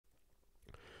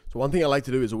So one thing I like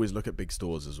to do is always look at big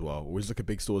stores as well. Always look at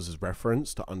big stores as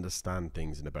reference to understand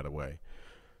things in a better way.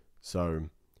 So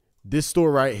this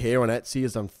store right here on Etsy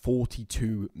has done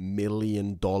 $42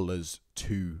 million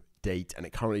to date, and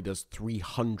it currently does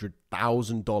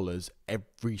 $300,000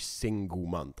 every single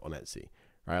month on Etsy.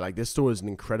 Right, like this store is an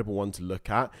incredible one to look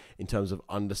at in terms of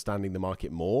understanding the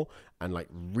market more and like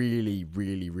really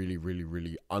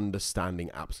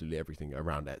understanding absolutely everything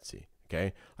around Etsy.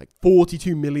 Okay, like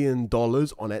 $42 million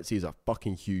on Etsy is a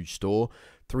fucking huge store.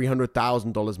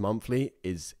 $300,000 monthly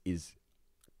is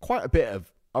quite a bit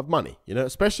of money, you know,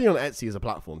 especially on Etsy as a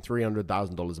platform.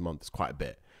 $300,000 a month is quite a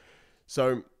bit.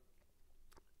 So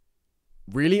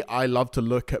really, I love to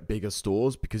look at bigger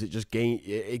stores because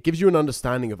it gives you an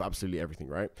understanding of absolutely everything,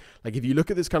 right? Like if you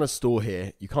look at this kind of store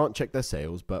here, you can't check their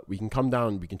sales, but we can come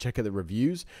down, we can check out the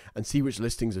reviews and see which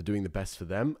listings are doing the best for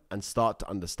them and start to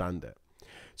understand it.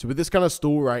 So with this kind of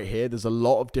store right here, there's a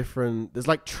lot of there's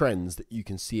like trends that you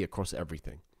can see across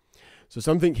everything. So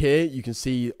something here, you can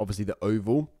see obviously the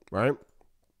oval, right?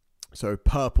 So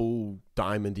purple,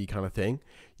 diamondy kind of thing.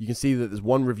 You can see that there's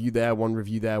one review there, one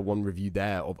review there, one review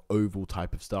there of oval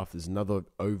type of stuff. There's another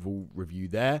oval review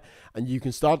there. And you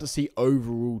can start to see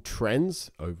overall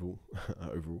trends. You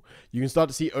can start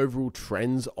to see overall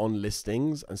trends on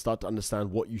listings and start to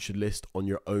understand what you should list on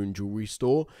your own jewelry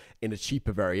store in a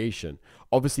cheaper variation.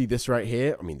 Obviously this right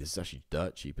here, I mean, this is actually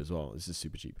dirt cheap as well. This is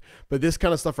super cheap. But this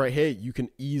kind of stuff right here, you can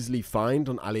easily find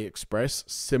on AliExpress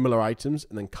similar items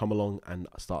and then come along and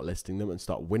start listing them and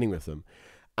start winning with them.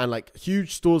 And like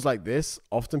huge stores like this,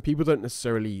 often people don't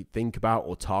necessarily think about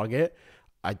or target.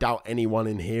 I doubt anyone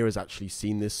in here has actually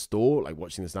seen this store, like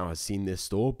watching this now has seen this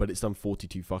store, but it's done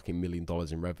 $42 fucking million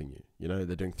in revenue. You know,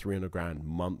 they're doing 300 grand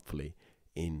monthly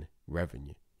in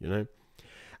revenue, you know,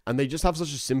 and they just have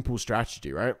such a simple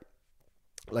strategy, right?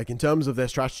 Like in terms of their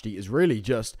strategy is really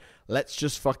just, let's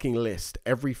just fucking list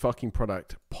every fucking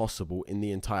product possible in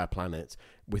the entire planet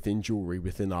within jewelry,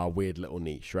 within our weird little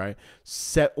niche, right?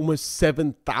 Almost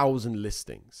 7,000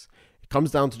 listings. It comes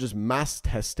down to just mass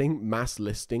testing, mass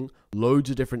listing,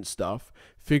 loads of different stuff,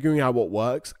 figuring out what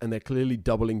works, and they're clearly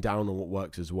doubling down on what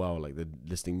works as well. Like they're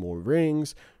listing more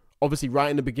rings. Obviously, right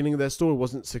in the beginning of their store, it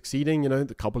wasn't succeeding, you know,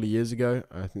 a couple of years ago.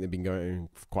 I think they've been going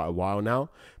for quite a while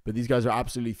now. But these guys are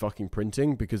absolutely fucking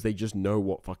printing because they just know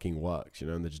what fucking works, you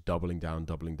know, and they're just doubling down.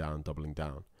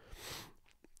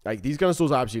 Like these kind of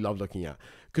stores I absolutely love looking at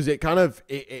because it kind of,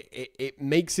 it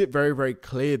makes it very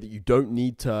clear that you don't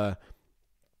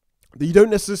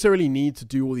necessarily need to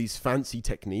do all these fancy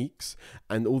techniques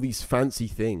and all these fancy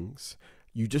things.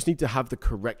 You just need to have the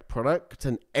correct product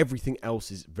and everything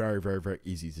else is very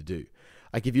easy to do.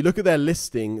 Like if you look at their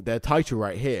listing, their title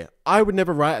right here, I would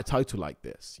never write a title like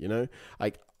this, you know?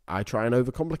 Like I try and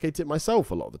overcomplicate it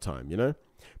myself a lot of the time, you know?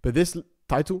 But this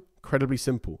title, incredibly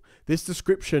simple. This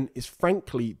description is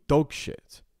frankly dog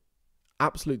shit.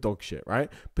 Absolute dog shit,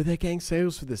 right? But they're getting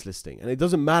sales for this listing. And it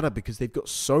doesn't matter because they've got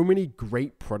so many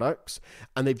great products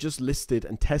and they've just listed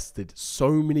and tested so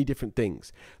many different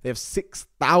things. They have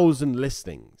 6,000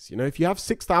 listings. You know, if you have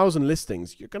 6,000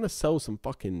 listings, you're going to sell some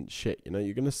fucking shit. You know,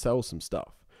 you're going to sell some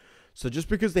stuff. So just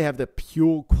because they have the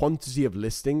pure quantity of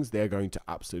listings, they're going to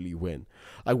absolutely win.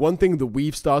 Like one thing that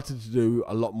we've started to do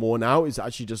a lot more now is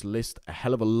actually just list a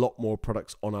hell of a lot more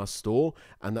products on our store.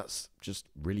 And that's just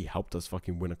really helped us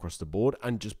fucking win across the board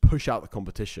and just push out the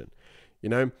competition. You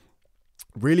know,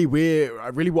 really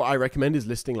what I recommend is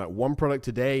listing like one product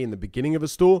a day in the beginning of a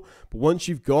store. But once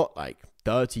you've got like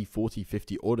 30, 40,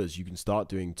 50 orders, you can start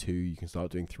doing 2, you can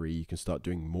start doing 3, you can start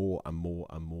doing more and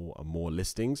more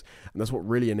listings. And that's what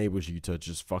really enables you to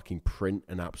just fucking print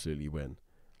and absolutely win.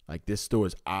 Like this store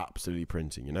is absolutely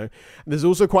printing, you know? And there's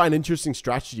also quite an interesting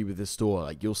strategy with this store.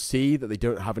 Like you'll see that they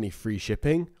don't have any free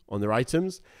shipping on their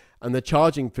items and they're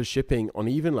charging for shipping on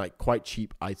even like quite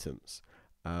cheap items.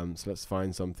 So let's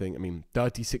find something. I mean,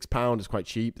 £36 is quite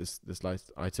cheap, this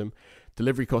last item.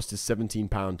 Delivery cost is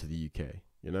 £17 to the UK,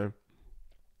 you know?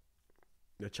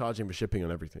 They're charging for shipping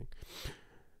on everything.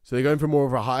 So they're going for more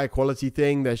of a higher quality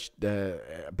thing. They're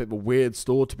a bit of a weird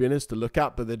store, to be honest, to look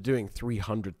at, but they're doing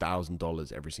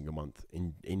 $300,000 every single month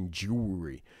in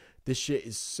jewelry. This shit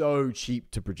is so cheap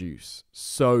to produce.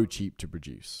 So cheap.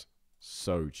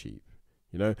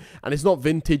 You know, and it's not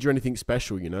vintage or anything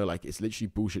special, you know, like it's literally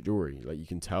bullshit jewelry. Like you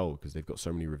can tell because they've got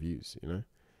so many reviews, you know,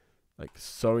 like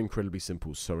so incredibly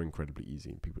simple, so incredibly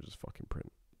easy, and people just fucking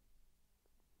print.